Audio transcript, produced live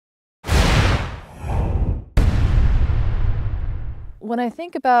When I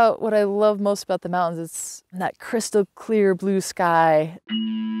think about what I love most about the mountains, it's that crystal clear blue sky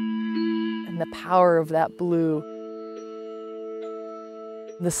and the power of that blue.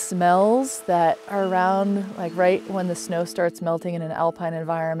 The smells that are around, like right when the snow starts melting in an alpine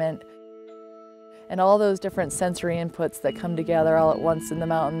environment, and all those different sensory inputs that come together all at once in the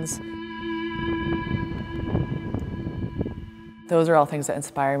mountains. Those are all things that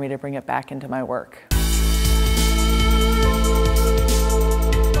inspire me to bring it back into my work.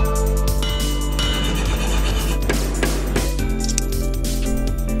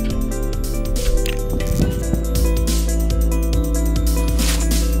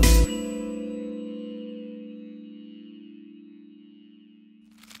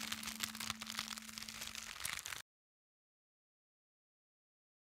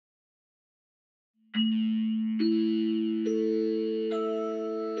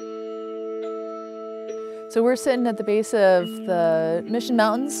 So we're sitting at the base of the Mission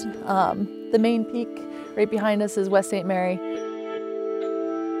Mountains. The main peak right behind us is West St. Mary.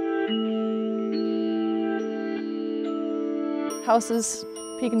 Houses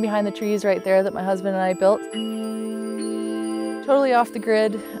peeking behind the trees right there that my husband and I built. Totally off the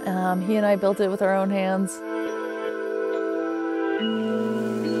grid. He and I built it with our own hands.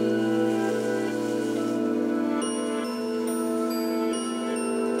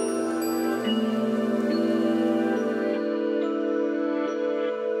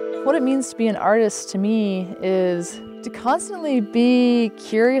 What it means to be an artist to me is to constantly be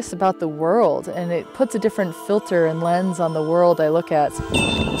curious about the world, and it puts a different filter and lens on the world I look at.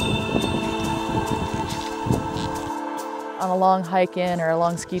 On a long hike in or a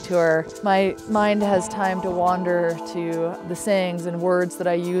long ski tour, my mind has time to wander to the sayings and words that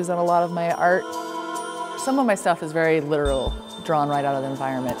I use on a lot of my art. Some of my stuff is very literal, drawn right out of the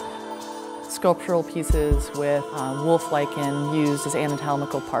environment. Sculptural pieces with wolf lichen used as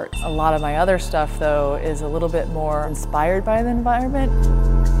anatomical parts. A lot of my other stuff, though, is a little bit more inspired by the environment.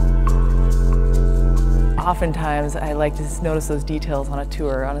 Oftentimes, I like to notice those details on a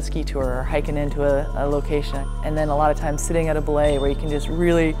tour, on a ski tour, or hiking into a location. And then a lot of times sitting at a belay where you can just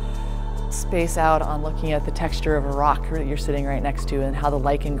really space out on looking at the texture of a rock that you're sitting right next to and how the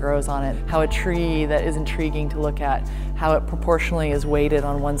lichen grows on it, how a tree that is intriguing to look at, how it proportionally is weighted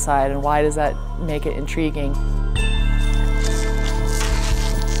on one side, and why does that make it intriguing.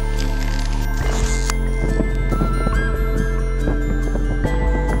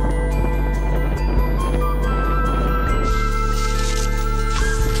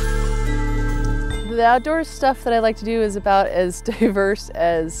 The outdoor stuff that I like to do is about as diverse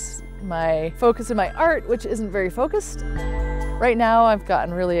as my focus in my art, which isn't very focused. Right now I've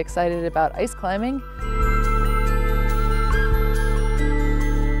gotten really excited about ice climbing.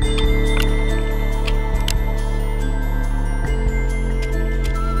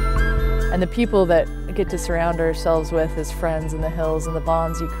 And the people that we get to surround ourselves with as friends in the hills and the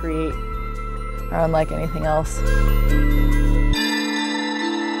bonds you create are unlike anything else.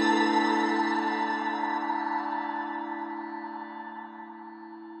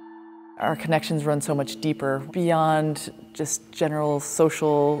 Our connections run so much deeper beyond just general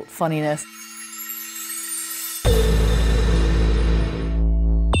social funniness.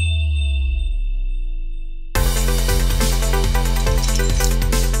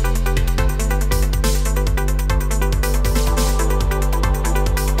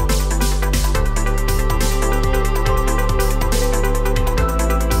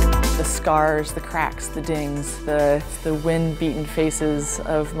 Scars, the cracks, the dings, the wind-beaten faces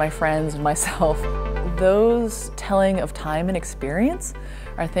of my friends and myself. Those telling of time and experience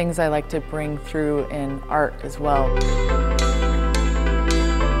are things I like to bring through in art as well.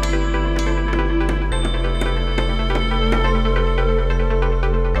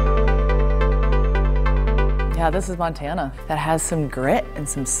 Yeah, this is Montana. That has some grit and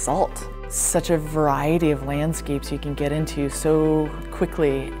some salt. Such a variety of landscapes you can get into so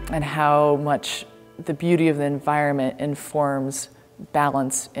quickly, and how much the beauty of the environment informs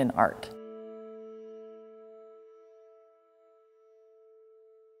balance in art.